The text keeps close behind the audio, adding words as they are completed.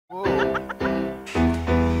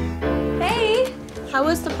How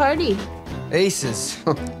was the party? Aces.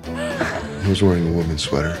 He was wearing a woman's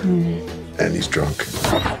sweater. And he's drunk.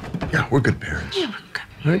 Yeah, we're good parents. Yeah,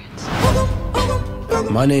 we're good parents.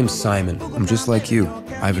 My name's Simon. I'm just like you.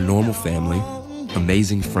 I have a normal family,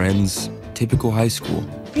 amazing friends, typical high school.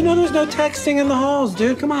 You know there's no texting in the halls,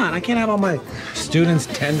 dude. Come on, I can't have all my students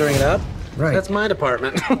tendering it up. Right. That's my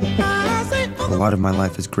department. A lot of my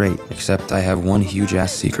life is great, except I have one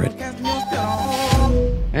huge-ass secret.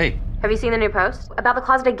 Hey. Have you seen the new post? About the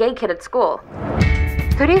closeted gay kid at school.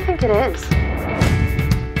 Who do you think it is?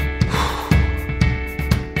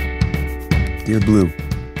 Dear Blue,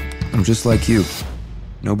 I'm just like you.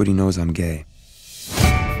 Nobody knows I'm gay.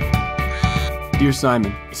 Dear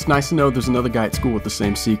Simon, it's nice to know there's another guy at school with the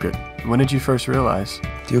same secret. When did you first realize?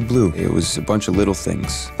 Dear Blue, it was a bunch of little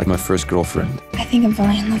things, like my first girlfriend. I think I'm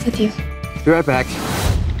falling in love with you. Be right back.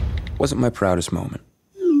 Wasn't my proudest moment.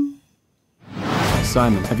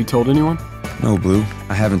 Simon, have you told anyone? No, Blue,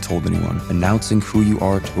 I haven't told anyone. Announcing who you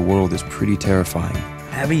are to the world is pretty terrifying.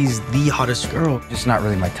 Abby's the hottest girl. Just not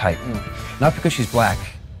really my type. Not because she's black.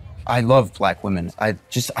 I love black women. I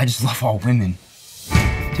just love all women.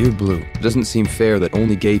 Dear Blue, it doesn't seem fair that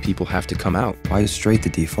only gay people have to come out. Why is straight the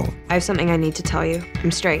default? I have something I need to tell you.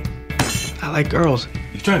 I'm straight. I like girls.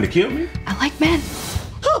 You trying to kill me? I like men.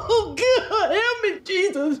 Oh, God, help me,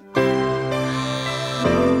 Jesus.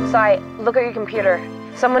 Sai, look at your computer.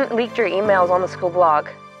 Someone leaked your emails on the school blog.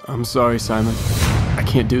 I'm sorry, Simon. I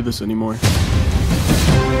can't do this anymore.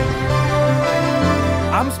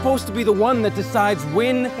 I'm supposed to be the one that decides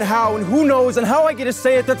when, and how, and who knows, and how I get to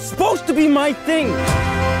say it. That's supposed to be my thing.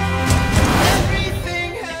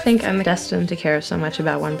 I think I'm destined to care so much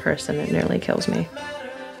about one person it nearly kills me.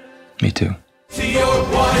 Me too. It's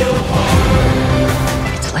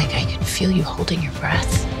like I can feel you holding your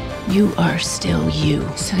breath. You are still you,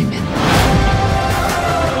 Simon.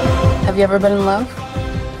 Have you ever been in love?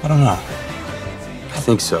 I don't know. I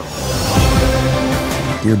think so.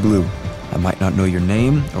 Dear Blue, I might not know your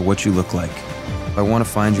name or what you look like. I want to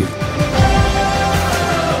find you.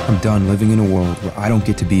 I'm done living in a world where I don't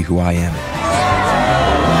get to be who I am.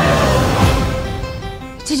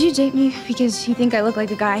 Did you date me because you think I look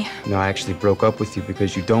like a guy? No, I actually broke up with you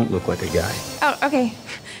because you don't look like a guy. Oh, okay.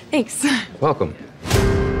 Thanks. Welcome.